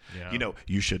shoulds. Yeah.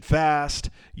 You should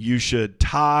fast, you should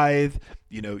tithe,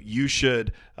 you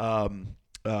should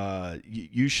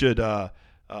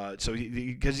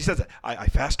because he says that I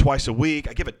fast twice a week,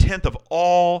 I give a tenth of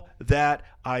all that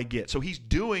I get. So he's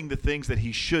doing the things that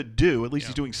he should do. At least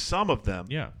he's doing some of them.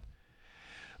 Yeah.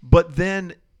 But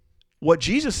then what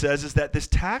Jesus says is that this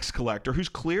tax collector, who's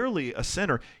clearly a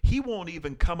sinner, he won't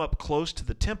even come up close to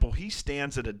the temple. He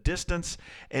stands at a distance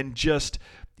and just,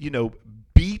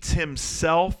 beats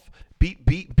himself,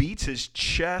 beats his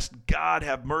chest. God,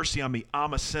 have mercy on me.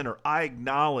 I'm a sinner. I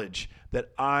acknowledge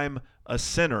that I'm a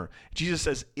sinner. Jesus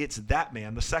says it's that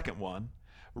man, the second one,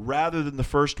 rather than the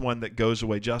first one that goes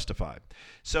away justified.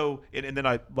 So, and then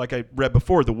like I read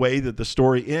before, the way that the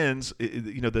story ends,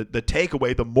 the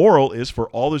takeaway, the moral is, for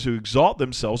all those who exalt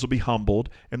themselves will be humbled,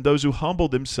 and those who humble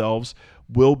themselves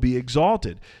will be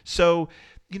exalted. So,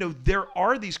 there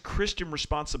are these Christian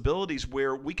responsibilities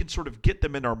where we can sort of get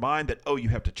them in our mind that, you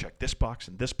have to check this box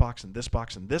and this box and this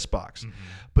box and this box. Mm-hmm.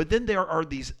 But then there are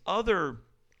these other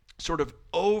sort of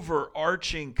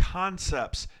overarching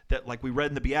concepts that, like we read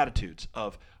in the Beatitudes,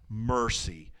 of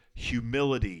mercy,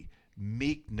 humility,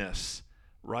 meekness,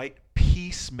 right?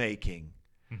 Peacemaking,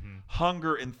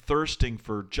 hunger and thirsting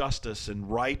for justice and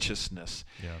righteousness.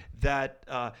 Yeah.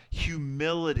 That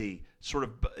humility, sort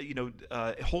of,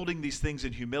 holding these things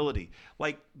in humility.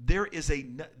 Like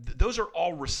those are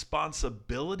all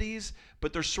responsibilities,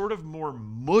 but they're sort of more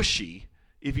mushy.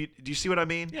 Do you see what I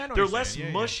mean? Yeah, I know what they're you're less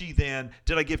saying. mushy than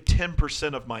did I give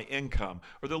 10% of my income,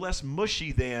 or they're less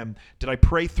mushy than did I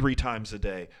pray 3 times a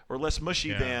day, or less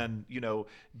mushy than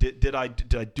did I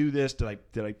do this? Did I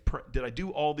do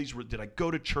all these? Did I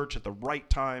go to church at the right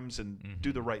times and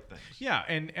do the right things? Yeah,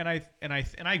 and I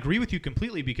agree with you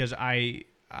completely, because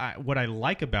what I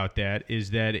like about that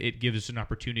is that it gives us an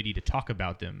opportunity to talk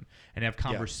about them and have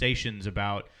conversations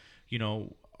about,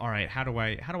 all right, how do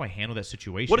I handle that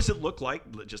situation? What does it look like,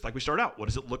 just like we start out, what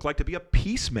does it look like to be a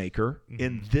peacemaker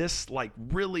in this like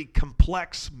really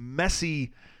complex,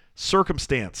 messy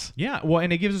circumstance? Yeah, well,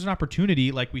 and it gives us an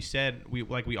opportunity, like we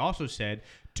also said,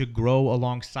 to grow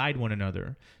alongside one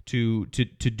another, to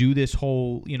do this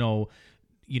whole,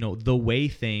 the way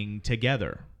thing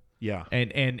together. Yeah.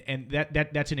 And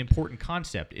that's an important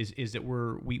concept, is that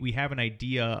we have an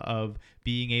idea of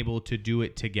being able to do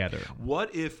it together.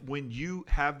 What if when you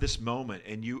have this moment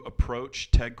and you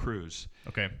approach Ted Cruz,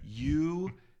 okay,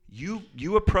 you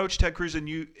approach Ted Cruz and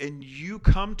you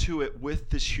come to it with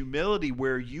this humility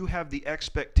where you have the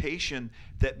expectation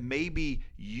that maybe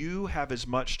you have as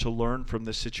much to learn from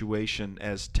this situation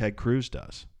as Ted Cruz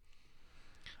does?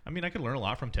 I mean, I could learn a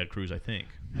lot from Ted Cruz, I think.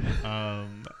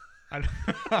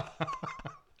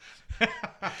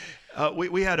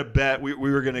 We had a bet.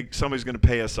 Somebody's gonna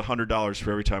pay us $100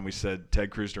 for every time we said Ted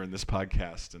Cruz during this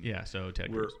podcast. And yeah, so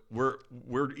Ted Cruz.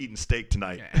 We're eating steak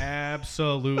tonight.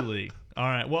 Absolutely. All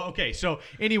right. Well, okay. So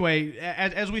anyway,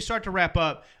 as we start to wrap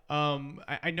up,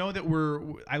 I know that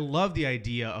I love the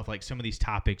idea of like some of these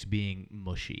topics being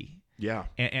mushy. Yeah.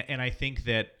 And I think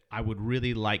that I would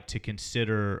really like to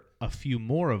consider a few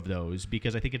more of those,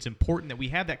 because I think it's important that we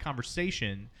have that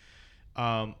conversation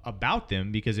about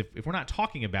them, because if we're not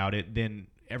talking about it, then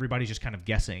everybody's just kind of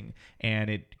guessing, and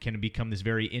it can become this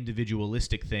very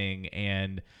individualistic thing,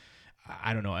 and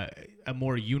I don't know, a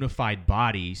more unified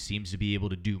body seems to be able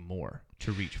to do more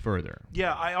to reach further.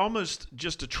 Yeah, I almost,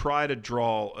 just to try to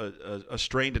draw a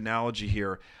strained analogy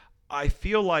here, I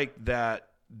feel like that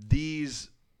these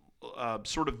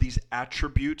sort of these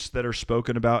attributes that are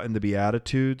spoken about in the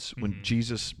Beatitudes, when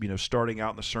Jesus, starting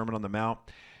out in the Sermon on the Mount,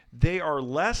 they are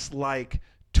less like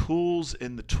tools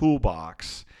in the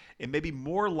toolbox and maybe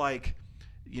more like,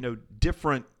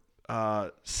 different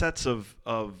sets of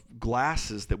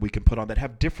glasses that we can put on that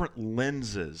have different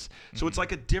lenses. So it's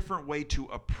like a different way to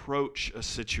approach a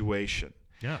situation.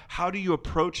 Yeah. How do you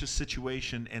approach a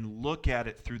situation and look at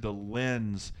it through the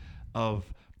lens of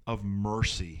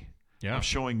mercy? Yeah. Of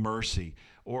showing mercy,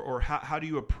 or how do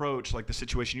you approach like the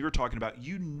situation you were talking about?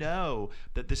 You know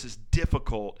that this is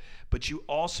difficult, but you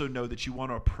also know that you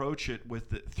want to approach it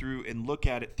through and look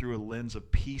at it through a lens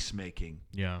of peacemaking.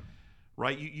 Yeah.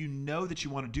 Right. You know that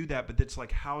you want to do that, but it's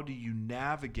like, how do you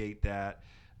navigate that?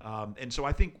 And so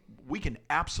I think we can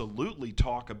absolutely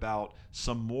talk about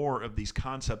some more of these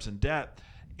concepts in depth.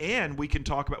 And we can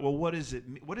talk about, well, what does it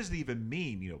even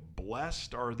mean?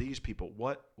 Blessed are these people.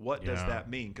 What does that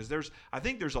mean? Because I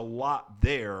think there's a lot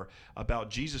there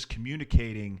about Jesus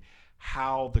communicating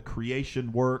how the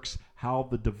creation works, how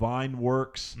the divine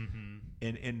works,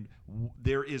 and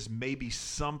there is maybe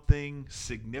something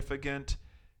significant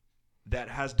that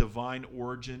has divine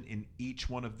origin in each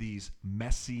one of these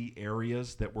messy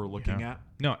areas that we're looking at.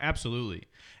 No, absolutely.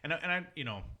 And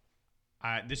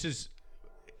this is.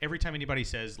 Every time anybody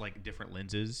says like different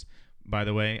lenses, by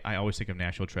the way, I always think of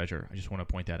National Treasure. I just want to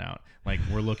point that out. Like,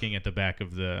 we're looking at the back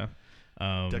of the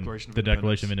Declaration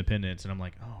of Independence, and I'm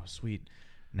like, oh, sweet.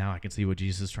 Now I can see what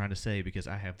Jesus is trying to say because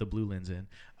I have the blue lens in.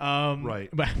 Right.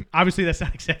 But obviously that's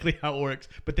not exactly how it works.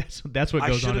 But that's what goes on in my head.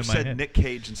 I should have said Nick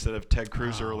Cage instead of Ted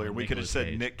Cruz earlier. We could have said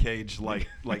Cage. Nick Cage like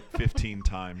 15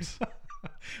 times.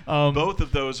 Both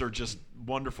of those are just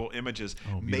wonderful images.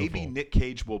 Oh, maybe Nick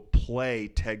Cage will play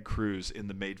Ted Cruz in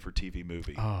the made-for-TV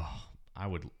movie. Oh, I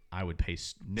would pay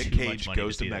Nick too much Cage money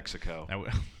goes to see that. Mexico.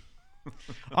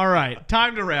 All right,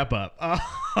 time to wrap up.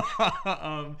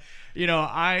 Obviously,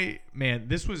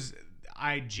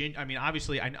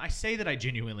 I say that I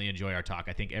genuinely enjoy our talk.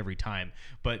 I think every time,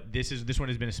 but this one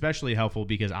has been especially helpful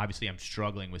because obviously I'm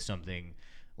struggling with something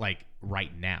like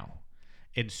right now,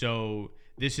 and so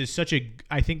for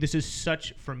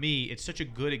me, it's such a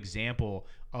good example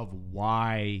of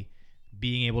why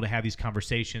being able to have these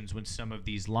conversations when some of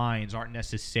these lines aren't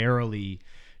necessarily,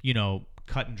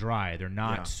 cut and dry. They're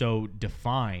not so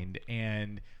defined,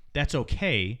 and that's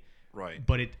okay. Right.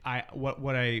 But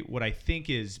what I think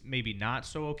is maybe not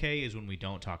so okay is when we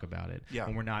don't talk about it,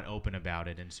 when we're not open about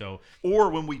it, and so, or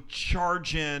when we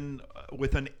charge in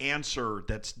with an answer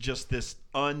that's just this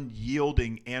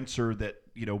unyielding answer that,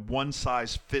 you know, one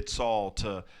size fits all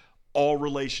to all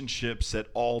relationships at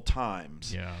all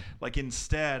times. Yeah. Like,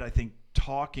 instead, I think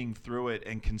talking through it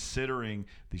and considering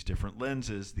these different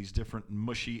lenses, these different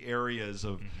mushy areas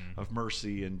of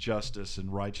mercy and justice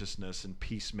and righteousness and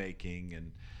peacemaking,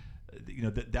 and you know,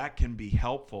 that can be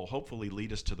helpful, hopefully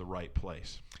lead us to the right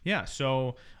place. Yeah.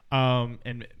 So,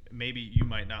 and maybe you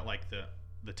might not like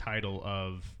the title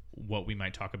of what we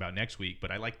might talk about next week,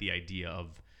 but I like the idea of,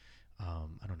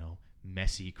 I don't know,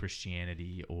 messy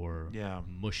Christianity or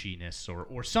mushiness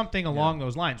or something along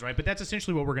those lines, right? But that's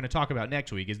essentially what we're going to talk about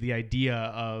next week, is the idea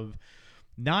of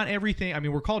not everything. I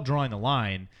mean, we're called Drawing the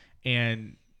Line,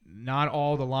 and not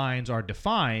all the lines are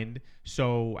defined.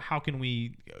 So how can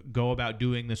we go about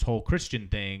doing this whole Christian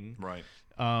thing, right?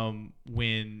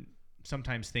 When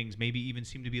sometimes things maybe even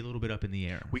seem to be a little bit up in the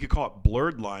air. We could call it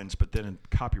blurred lines, but then in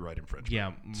copyright infringement.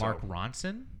 Yeah, Mark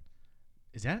Ronson.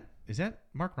 Is that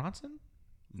Mark Ronson?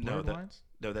 Blurred lines?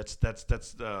 No, that's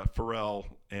Pharrell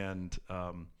and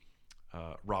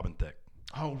Robin Thicke.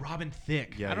 Oh, Robin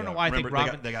Thicke. Yeah, I don't know why. Remember, I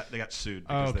think they got sued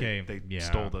because they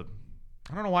stole the.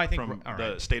 I don't know why I think from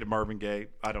the state of Marvin Gaye.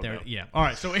 I don't know. Yeah. All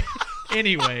right. So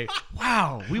anyway,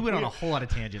 wow, we went on a whole lot of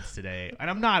tangents today, and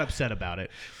I'm not upset about it.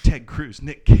 Ted Cruz,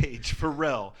 Nick Cage,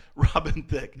 Pharrell, Robin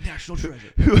Thicke, National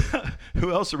Treasure.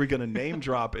 Who else are we going to name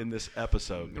drop in this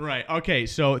episode? Right. Okay.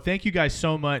 So thank you guys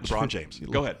so much. LeBron James.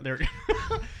 Go ahead.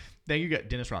 Thank you guys,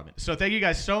 Dennis Rodman. So thank you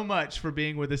guys so much for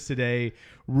being with us today.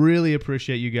 Really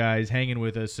appreciate you guys hanging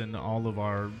with us and all of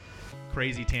our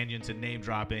crazy tangents and name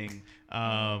dropping.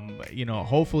 You know,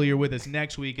 hopefully you're with us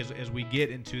next week as we get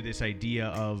into this idea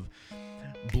of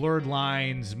blurred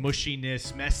lines,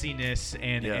 mushiness, messiness,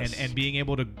 and being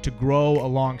able to grow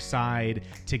alongside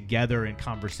together in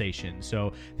conversation.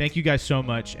 So thank you guys so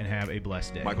much and have a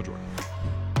blessed day. Michael Jordan.